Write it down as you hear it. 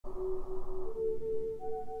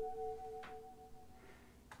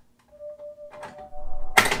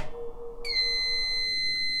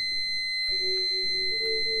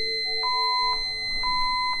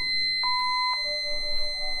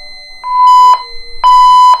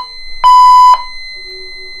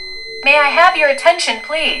May I have your attention,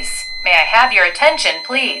 please? May I have your attention,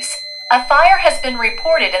 please? A fire has been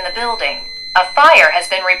reported in the building. A fire has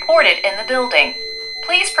been reported in the building.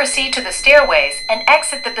 Please proceed to the stairways and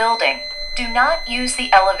exit the building. Do not use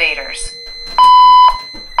the elevators.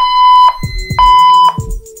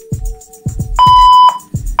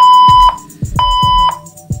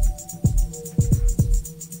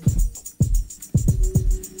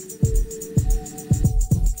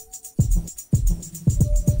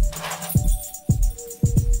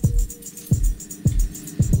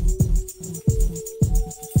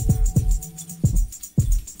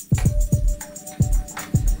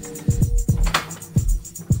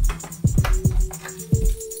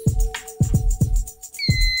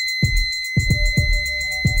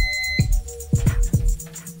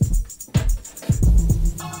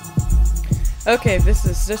 Okay, this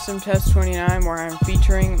is System Test 29 where I'm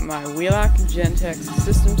featuring my Evac, Gentex,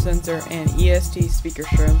 System Sensor, and EST speaker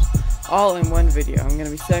strobes all in one video. I'm going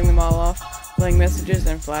to be setting them all off, playing messages,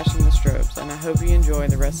 and flashing the strobes, and I hope you enjoy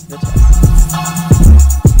the rest of the test.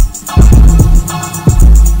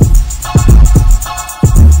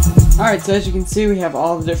 Alright, so as you can see we have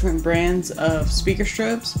all the different brands of speaker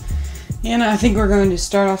strobes, and I think we're going to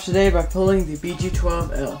start off today by pulling the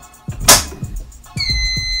BG12L.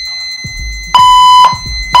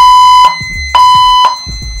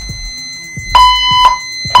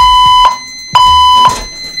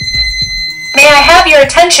 May I have your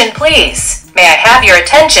attention, please? May I have your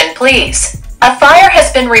attention, please? A fire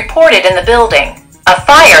has been reported in the building. A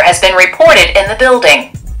fire has been reported in the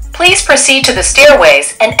building. Please proceed to the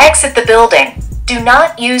stairways and exit the building. Do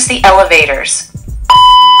not use the elevators.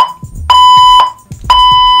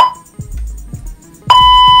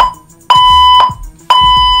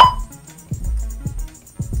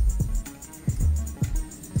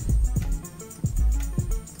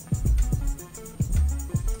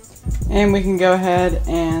 And we can go ahead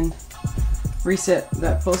and reset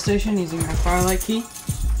that pull station using our firelight key.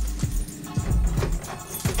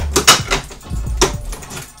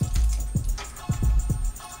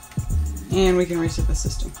 And we can reset the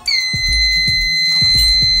system.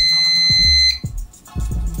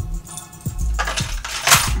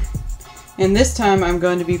 And this time I'm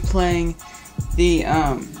going to be playing the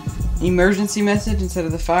emergency message instead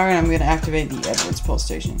of the fire, and I'm going to activate the Edwards pull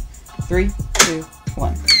station. 3, 2,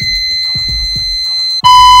 1.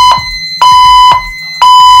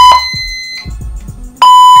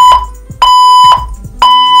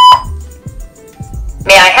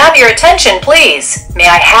 May I have your attention, please? May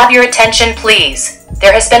I have your attention, please?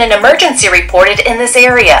 There has been an emergency reported in this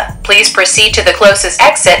area. Please proceed to the closest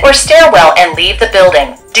exit or stairwell and leave the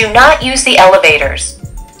building. Do not use the elevators.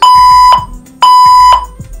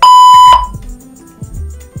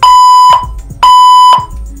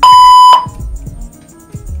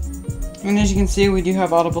 And as you can see, we do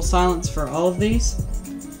have audible silence for all of these,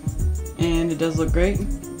 and it does look great.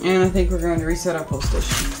 And I think we're going to reset our pull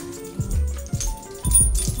station.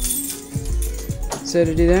 So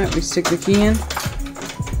to do that, we stick the key in,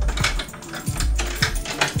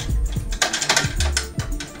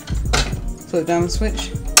 flip down the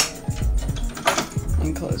switch,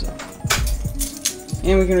 and close off.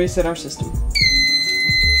 And we can reset our system.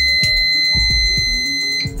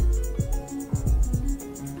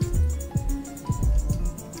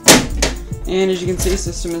 And as you can see,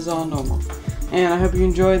 system is all normal. And I hope you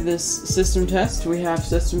enjoyed this system test. We have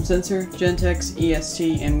System Sensor, Gentex,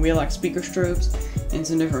 EST, and Evac speaker strobes, and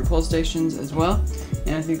some different pull stations as well.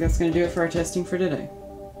 And I think that's going to do it for our testing for today.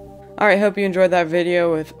 Alright, hope you enjoyed that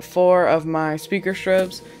video with 4 of my speaker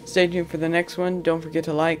strobes. Stay tuned for the next one. Don't forget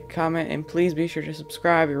to like, comment, and please be sure to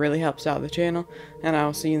subscribe. It really helps out the channel. And I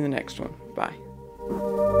will see you in the next one. Bye.